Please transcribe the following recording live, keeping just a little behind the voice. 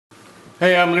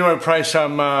Hey, I'm Leroy Price.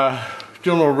 I'm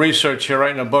doing a little research here,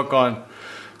 writing a book on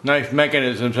knife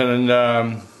mechanisms,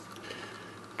 and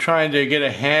trying to get a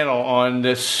handle on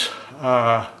this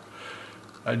Otf,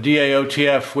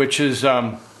 which is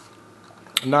a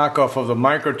knockoff of the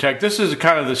Microtech. This is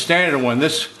kind of the standard one.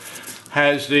 This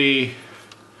has the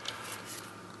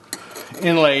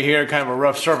inlay here, kind of a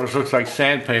rough surface, looks like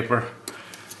sandpaper,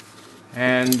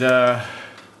 and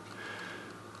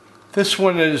this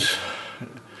one is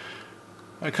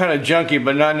kind of junky,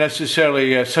 but not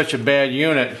necessarily such a bad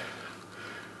unit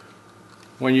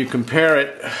when you compare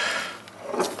it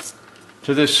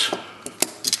to this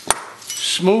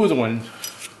smooth one.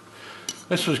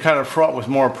 This was kind of fraught with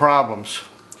more problems,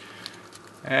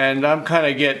 and I'm kind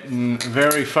of getting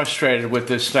very frustrated with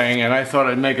this thing, and I thought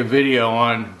I'd make a video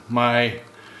on my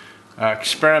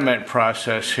experiment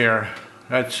process here.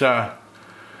 That's I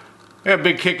got a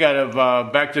big kick out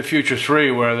of Back to the Future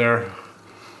 3, where they're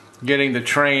getting the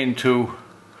train to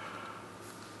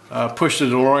push the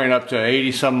DeLorean up to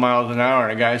 80-some miles an hour,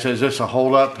 and the guy says, "Is this a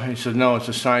hold-up?" He says, "No, it's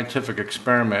a scientific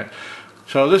experiment."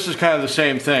 So this is kind of the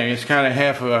same thing. It's kind of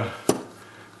half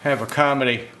a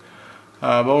comedy,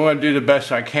 but we're going to do the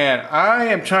best I can. I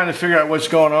am trying to figure out what's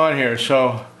going on here,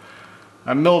 so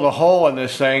I milled a hole in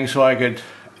this thing so I could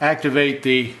activate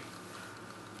the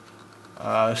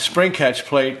spring catch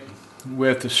plate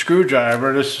with the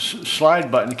screwdriver. This slide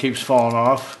button keeps falling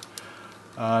off.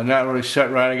 Not really set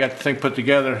right. I got the thing put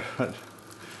together. But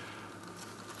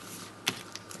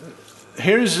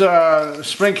here's a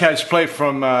spring catch plate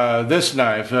from this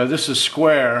knife. This is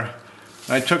square.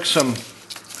 I took some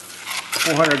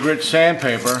 400 grit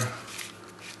sandpaper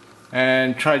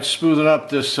and tried smoothing up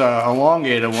this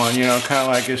elongated one, you know, kind of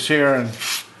like this here, and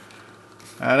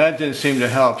that didn't seem to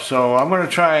help. So I'm going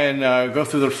to try and go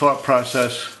through the thought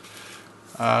process,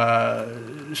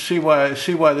 see why this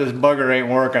bugger ain't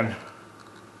working.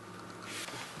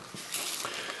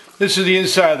 This is the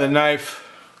inside of the knife.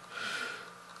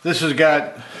 This has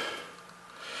got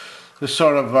this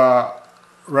sort of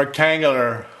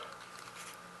rectangular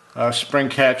spring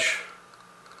catch,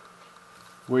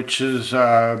 which is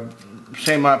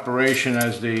same operation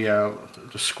as the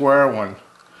square one.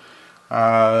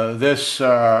 This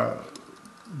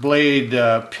blade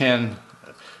pin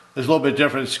is a little bit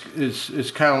different.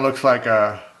 It kind of looks like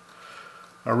a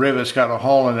rivet. It's got a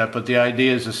hole in it, but the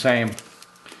idea is the same.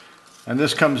 And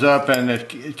this comes up and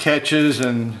it catches,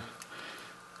 and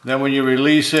then when you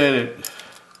release it,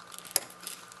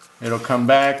 it'll come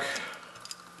back.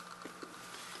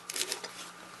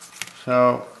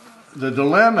 So the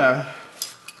dilemma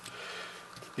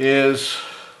is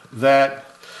that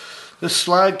this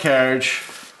slide carriage,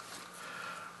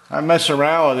 I mess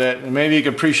around with it, and maybe you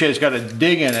can appreciate it's got a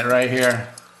dig in it right here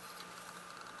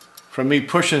from me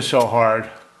pushing so hard.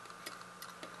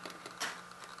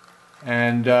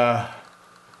 And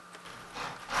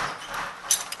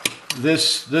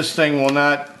this thing will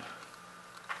not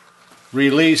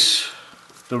release,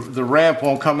 the ramp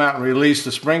won't come out and release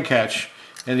the spring catch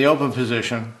in the open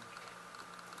position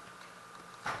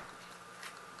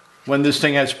when this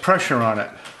thing has pressure on it.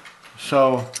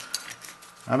 So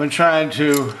I've been trying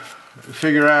to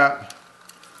figure out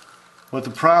what the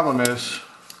problem is.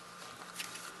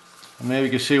 And maybe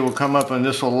you can see it will come up and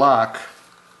this will lock.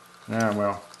 Yeah,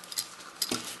 well,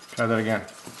 try that again.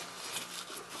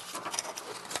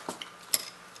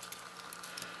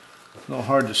 A little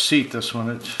hard to seat this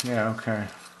one. Yeah, okay.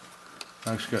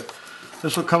 Looks good.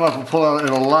 This will come up and pull out,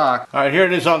 it'll lock. Alright, here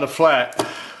it is on the flat.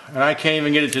 And I can't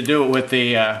even get it to do it with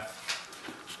the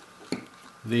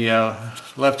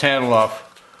left handle off.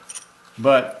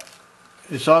 But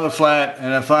it's on the flat,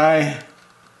 and if I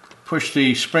push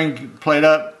the spring plate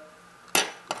up,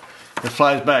 it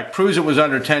flies back. Proves it was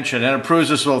under tension, and it proves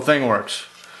this little thing works.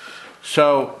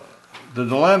 So the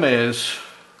dilemma is,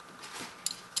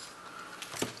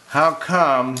 how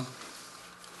come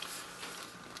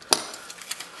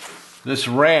this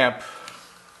ramp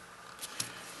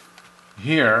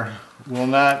here will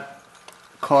not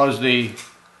cause the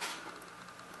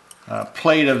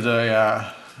plate of the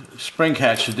spring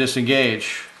catch to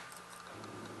disengage?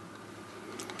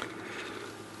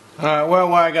 Well,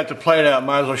 while I got the plate out,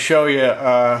 might as well show you.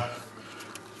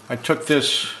 I took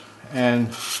this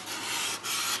and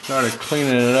started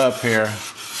cleaning it up here.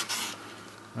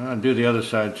 I'll do the other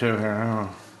side too here. I don't know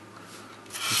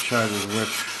which side is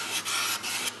which.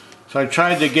 So I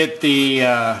tried to get the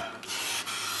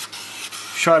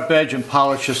sharp edge and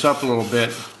polish this up a little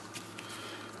bit.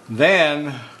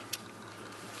 Then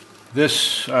this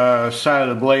side of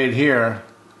the blade here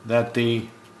that the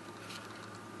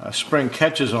spring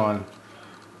catches on,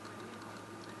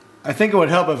 I think it would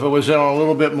help if it was in a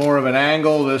little bit more of an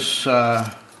angle. If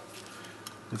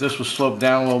this was sloped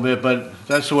down a little bit, but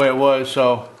that's the way it was.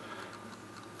 So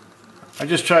I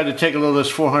just tried to take a little of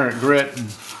this 400 grit and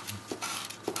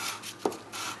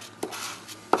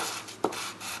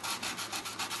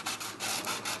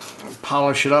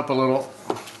polish it up a little.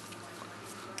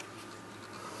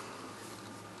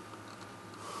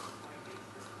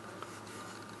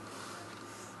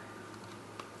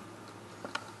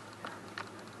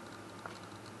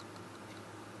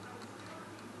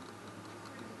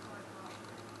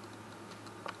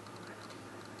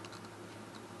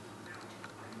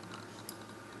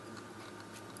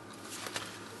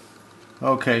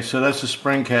 Okay, so that's the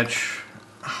spring catch.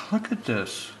 Look at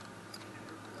this.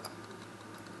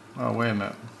 Oh, wait a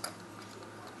minute.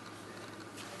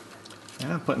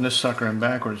 I'm putting this sucker in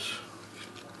backwards.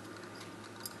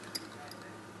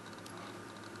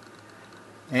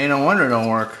 Ain't no wonder it don't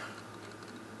work.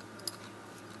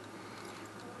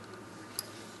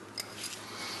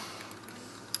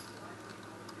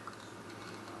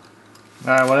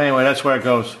 Alright, well anyway, that's where it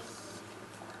goes.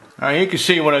 Alright, you can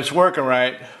see when it's working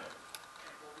right,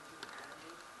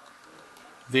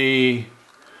 the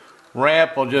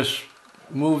ramp will just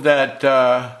move that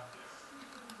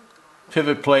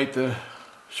pivot plate, the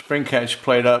spring catch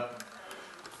plate up,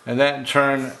 and that in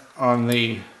turn on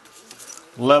the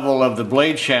level of the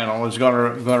blade channel is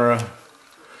going to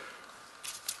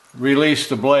release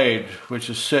the blade, which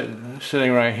is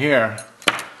sitting right here.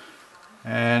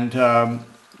 And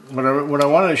what I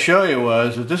wanted to show you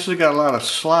was that this has got a lot of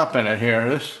slop in it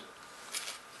here.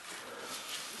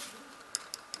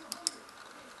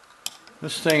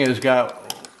 This thing has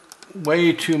got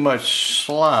way too much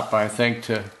slop, I think,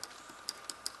 and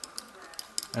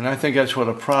I think that's what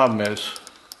the problem is.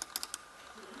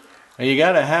 And you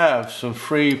got to have some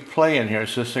free play in here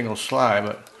so this thing will slide,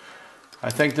 but I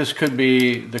think this could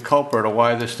be the culprit of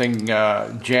why this thing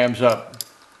jams up.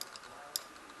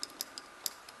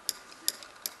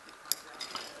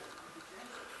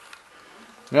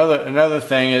 Another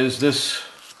thing is this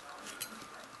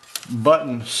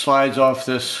button slides off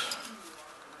this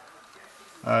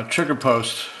trigger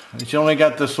post. It's only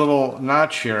got this little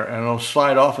notch here, and it'll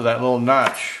slide off of that little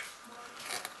notch.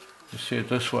 You see it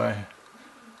this way.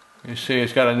 You see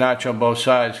it's got a notch on both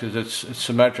sides because it's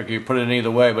symmetric. You put it in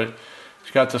either way, but it's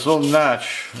got this little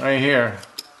notch right here,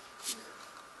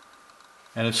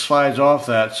 and it slides off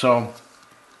that. So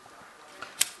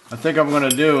I think I'm going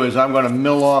to do is I'm going to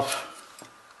mill off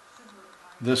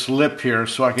this lip here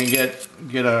so I can get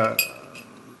a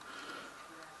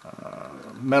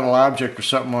metal object or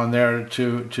something on there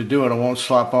to do it. It won't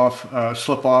slip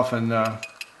off, and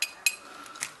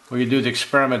we can do the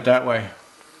experiment that way.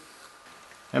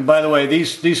 And by the way,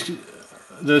 this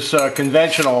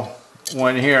conventional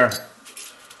one here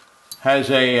has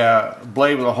a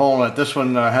blade with a hole in it. This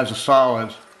one has a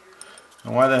solid.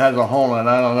 And why that has a hole in it,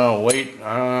 I don't know. Weight,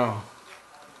 I don't know.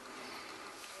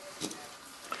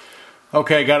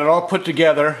 Okay, got it all put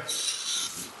together.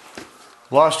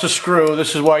 Lost a screw.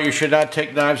 This is why you should not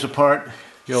take knives apart.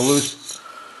 You'll lose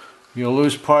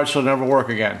parts that'll never work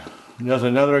again. That's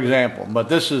another example, but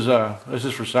this is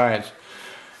for science.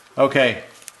 Okay,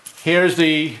 here's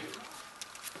the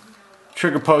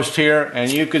trigger post here, and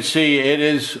you can see it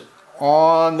is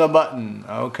on the button.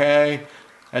 Okay,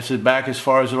 that's as back as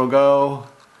far as it'll go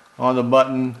on the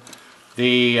button.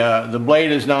 The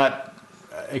blade is not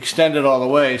extended all the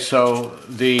way, so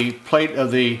the plate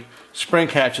of the spring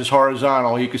catch is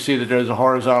horizontal. You can see that there's a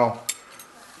horizontal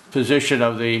position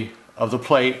of the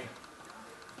plate,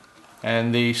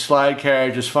 and the slide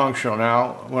carriage is functional.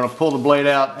 Now I'm going to pull the blade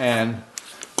out and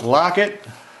lock it.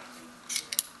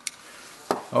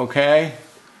 Okay,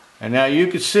 and now you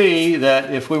can see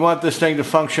that if we want this thing to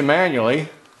function manually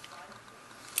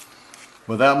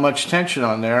without much tension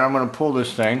on there, I'm going to pull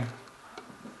this thing.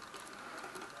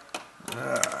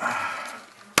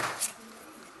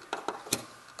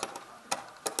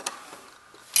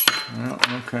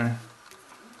 Okay.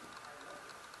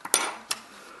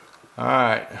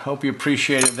 Alright, hope you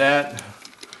appreciated that.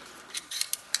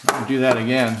 I'll do that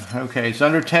again. Okay, it's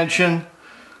under tension.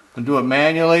 I'll do it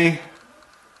manually.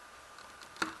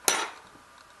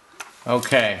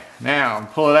 Okay, now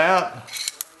pull it out.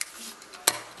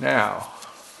 Now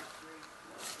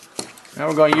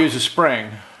we're going to use a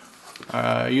spring.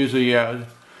 Use the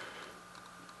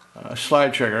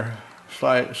slide trigger,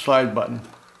 slide button.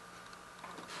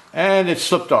 And it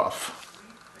slipped off.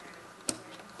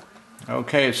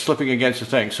 Okay, it's slipping against the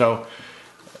thing, so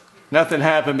nothing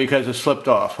happened because it slipped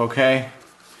off. Okay,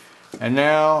 and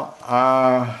now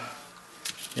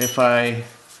if I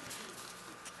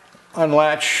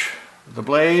unlatch the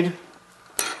blade.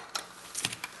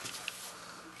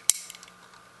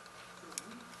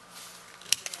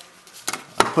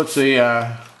 I put the,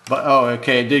 oh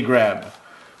okay, it did grab.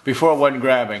 Before it wasn't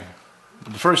grabbing.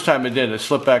 The first time it did, it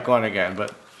slipped back on again,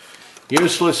 but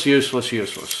useless, useless,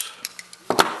 useless.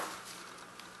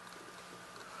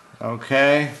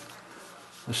 Okay,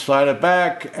 slide it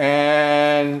back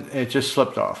and it just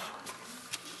slipped off.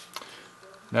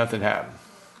 Nothing happened.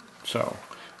 So,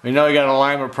 we know you got an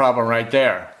alignment problem right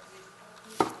there.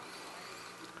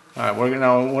 Alright,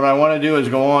 what I want to do is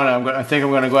go on, I think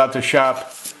I'm going to go out to the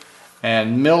shop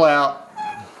and mill out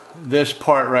this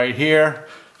part right here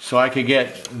so I could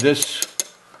get this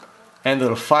end of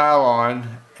the file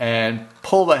on and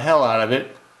pull the hell out of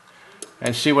it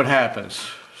and see what happens.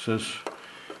 So,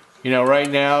 you know, right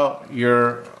now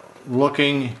you're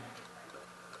looking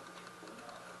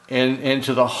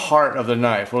into the heart of the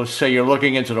knife. Well, let's say you're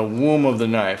looking into the womb of the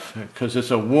knife, because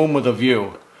it's a womb with a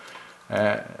view.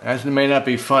 That may not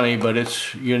be funny, but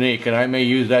it's unique, and I may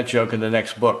use that joke in the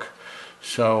next book.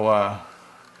 So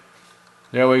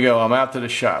there we go, I'm out to the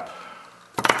shop.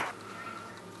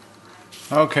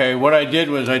 Okay, what I did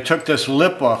was I took this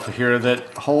lip off of here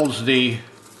that holds this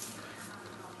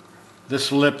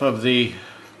lip of the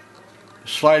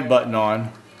slide button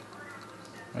on.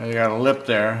 You got a lip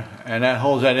there, and that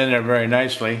holds that in there very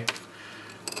nicely.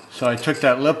 So I took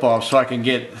that lip off so I can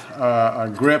get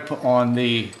a grip on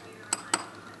the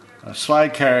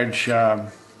slide carriage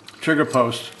trigger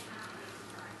post.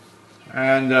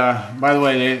 And by the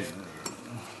way,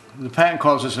 the patent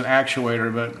calls this an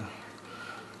actuator, but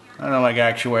I don't like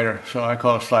actuator, so I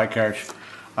call it slide carriage.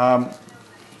 A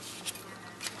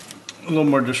little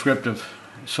more descriptive.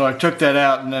 So I took that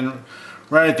out, and then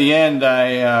right at the end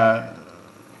I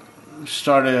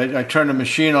turned the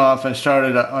machine off and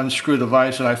started to unscrew the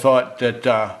vise, and I thought that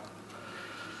I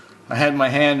had my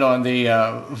hand on the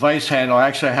vise handle.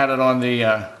 Actually, I had it on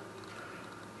the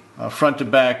front to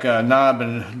back knob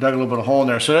and dug a little bit of hole in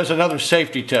there. So that's another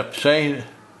safety tip. Say,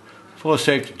 full of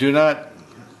safety. Do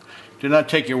not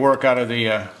take your work out of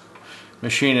the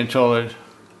machine until the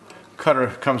cutter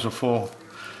comes to full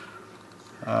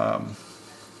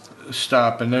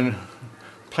stop, and then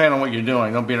plan on what you're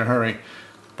doing. Don't be in a hurry.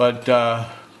 But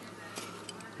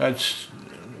that's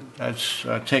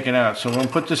taken out. So we're going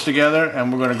to put this together,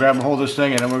 and we're going to grab a hold of this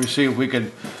thing, and then we're going to see if we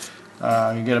could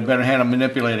get a better hand on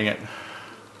manipulating it.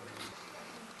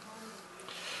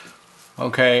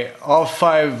 Okay, all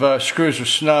 5 screws are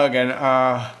snug, and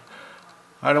I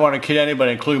don't want to kid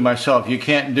anybody, including myself. You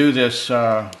can't do this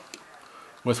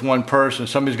with one person.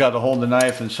 Somebody's got to hold the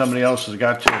knife, and somebody else has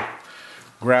got to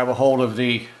grab a hold of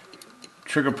the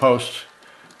trigger post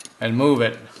and move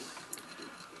it.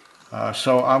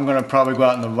 So I'm going to probably go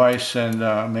out in the vise, and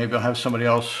maybe I'll have somebody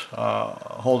else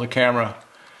hold the camera.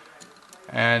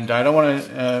 And I don't want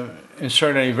to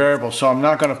insert any variables, so I'm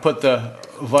not going to put the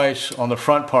vise on the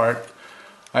front part.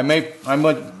 I may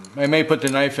put the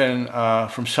knife in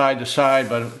from side to side,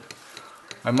 but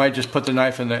I might just put the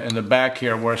knife in the back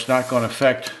here, where it's not going to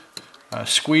affect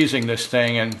squeezing this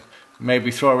thing, and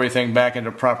maybe throw everything back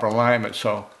into proper alignment.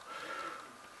 So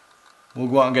we'll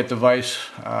go out and get the vise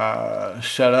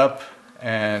set up,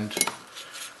 and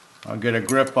I'll get a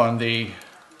grip on the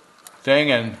thing,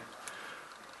 and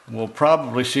we'll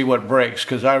probably see what breaks,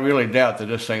 because I really doubt that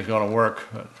this thing's going to work.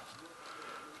 But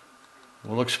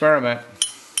we'll experiment.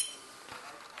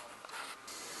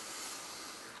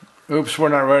 Oops, we're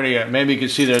not ready yet. Maybe you can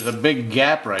see there's a big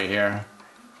gap right here.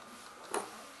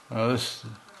 Oh, this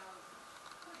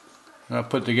not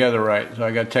put together right, so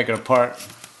I got to take it apart.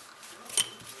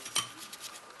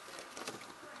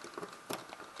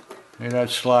 Maybe that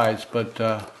slides, but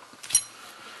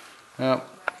yeah.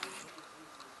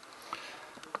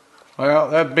 Well,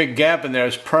 that big gap in there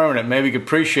is permanent. Maybe you can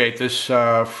appreciate this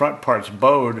front part's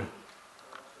bowed,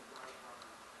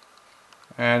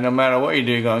 and no matter what you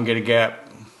do, you're going to get a gap.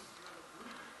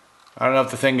 I don't know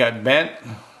if the thing got bent.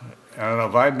 I don't know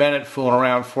if I bent it fooling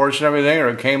around forcing everything, or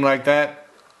it came like that.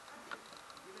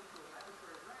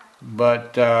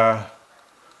 But that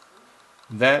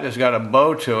has got a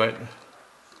bow to it,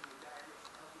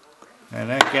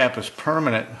 and that gap is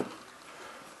permanent.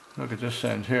 Look at this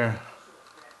end here.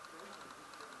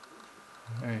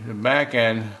 The back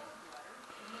end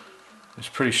is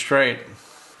pretty straight.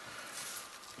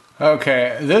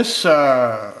 Okay, this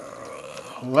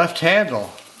left handle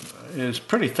is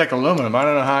pretty thick aluminum. I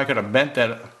don't know how I could have bent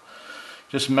that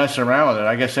just messing around with it.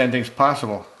 I guess anything's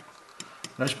possible.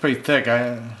 That's pretty thick.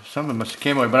 Something must have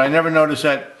came away, but I never noticed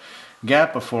that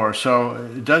gap before, so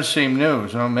it does seem new.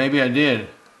 So maybe I did.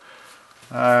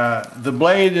 The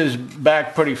blade is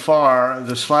back pretty far.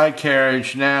 The slide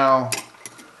carriage now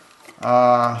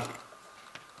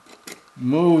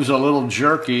moves a little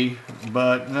jerky,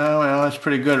 but no, well, that's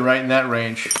pretty good right in that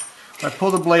range. If I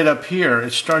pull the blade up here,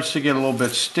 it starts to get a little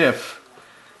bit stiff.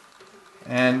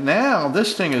 And now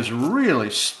this thing is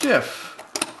really stiff.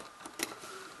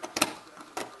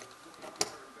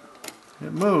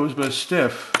 It moves, but it's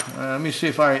stiff. Let me see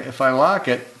if I lock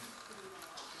it.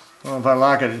 Well, if I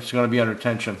lock it, it's going to be under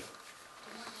tension.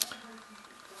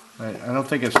 I don't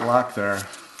think it's locked there.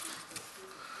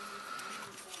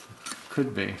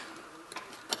 Could be.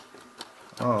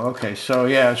 Oh, okay. So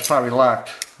yeah, it's probably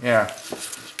locked. Yeah.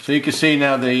 So you can see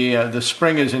now the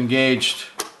spring is engaged.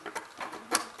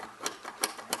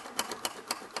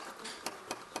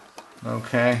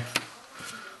 Okay.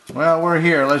 Well, we're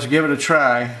here. Let's give it a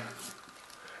try.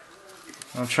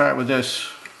 I'll try it with this.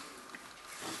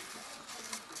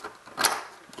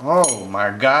 Oh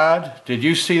my God, did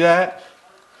you see that?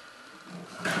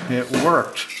 It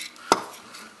worked.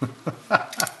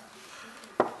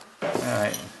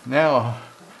 Alright, now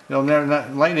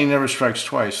lightning never strikes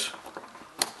twice.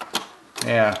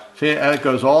 Yeah, see, it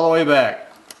goes all the way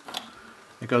back.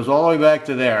 It goes all the way back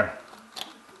to there.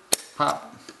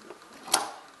 Pop.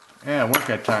 Yeah, it worked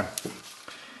that time.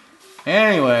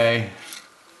 Anyway,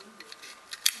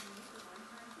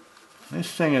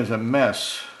 this thing is a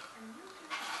mess.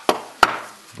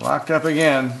 Locked up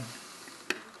again.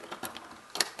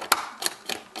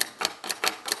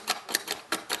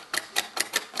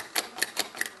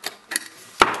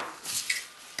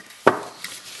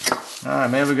 Alright,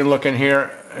 maybe we can look in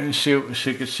here and see so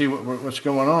you can see what's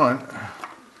going on.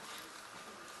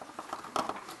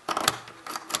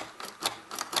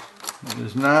 It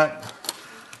is not.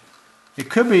 It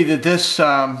could be that this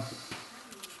the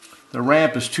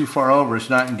ramp is too far over. It's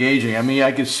not engaging. I mean,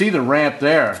 I can see the ramp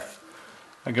there.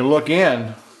 I can look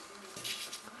in,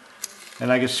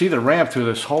 and I can see the ramp through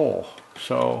this hole.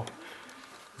 So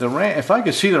the ramp, if I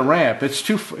could see the ramp, it's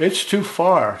too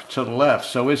far to the left,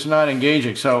 so it's not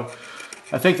engaging. So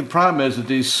I think the problem is that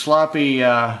these sloppy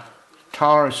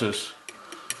tolerances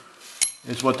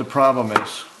is what the problem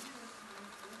is.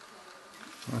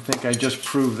 I think I just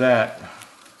proved that,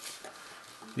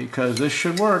 because this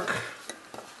should work.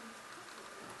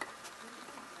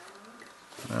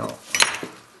 Well,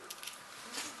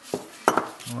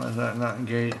 why is that not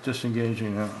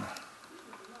disengaging now?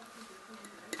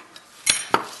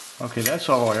 Okay, that's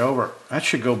all the way over. That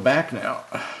should go back now.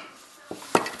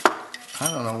 I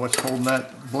don't know what's holding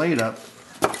that blade up.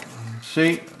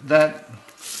 See, that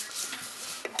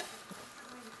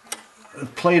the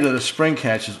plate of the spring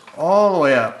catch is all the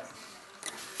way up,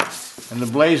 and the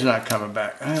blade's not coming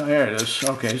back. Oh, there it is.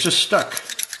 Okay, it's just stuck.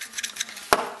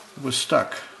 It was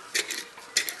stuck.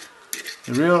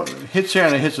 It hits there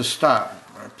and it hits a stop.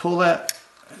 I pull that,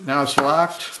 now it's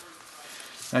locked.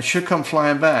 That should come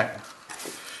flying back.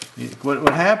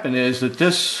 What happened is that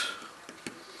this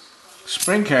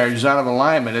spring carriage is out of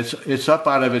alignment. It's up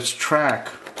out of its track.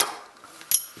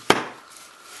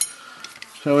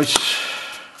 So it's,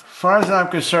 as far as I'm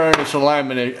concerned, it's an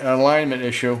alignment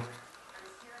issue.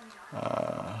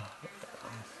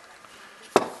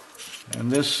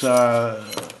 And this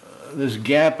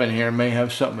gap in here may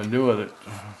have something to do with it.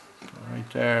 Right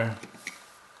there.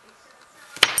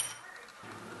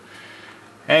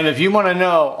 And if you want to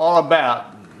know all about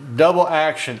double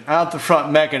action out the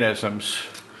front mechanisms,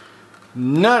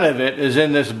 none of it is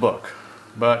in this book,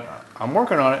 but I'm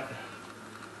working on it.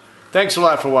 Thanks a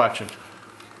lot for watching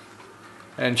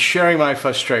and sharing my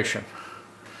frustration.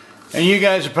 And you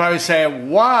guys are probably saying,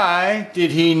 why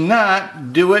did he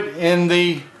not do it in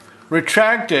the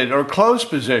retracted or closed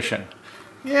position?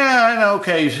 Yeah, I know.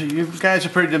 Okay, so you guys are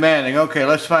pretty demanding. Okay,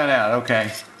 let's find out.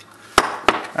 Okay.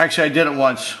 Actually, I did it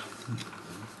once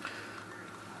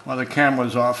while the camera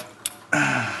was off,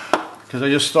 because I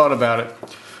just thought about it.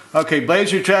 Okay,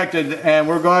 blade's retracted, and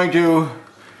we're going to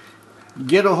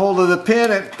get a hold of the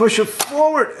pin and push it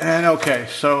forward. And okay,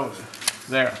 so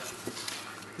there.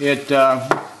 It, yep.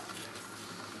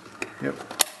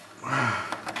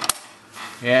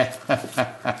 Yeah.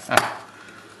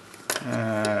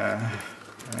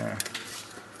 There.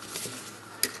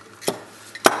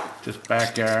 Just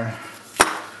back there.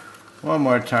 One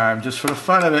more time, just for the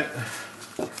fun of it.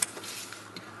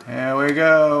 There we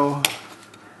go.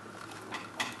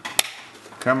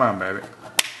 Come on, baby.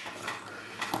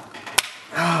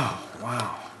 Oh,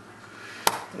 wow.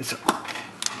 This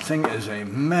thing is a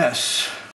mess.